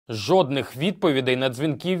Жодних відповідей на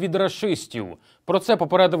дзвінки від рашистів. Про це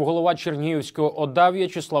попередив голова Чернігівської ОДА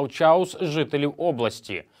В'ячеслав Чаус, жителів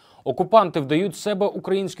області. Окупанти вдають себе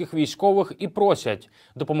українських військових і просять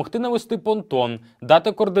допомогти навести понтон,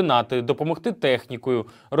 дати координати, допомогти технікою,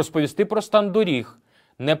 розповісти про стан доріг.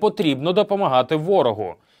 Не потрібно допомагати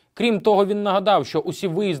ворогу. Крім того, він нагадав, що усі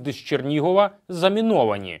виїзди з Чернігова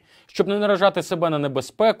заміновані. Щоб не наражати себе на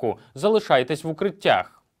небезпеку, залишайтесь в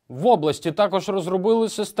укриттях. В області також розробили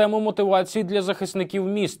систему мотивації для захисників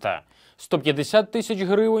міста. 150 тисяч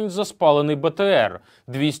гривень за спалений БТР,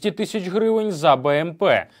 200 тисяч гривень за БМП,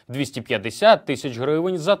 250 тисяч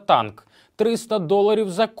гривень за танк, $300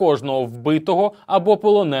 за кожного вбитого або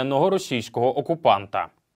полоненого російського окупанта.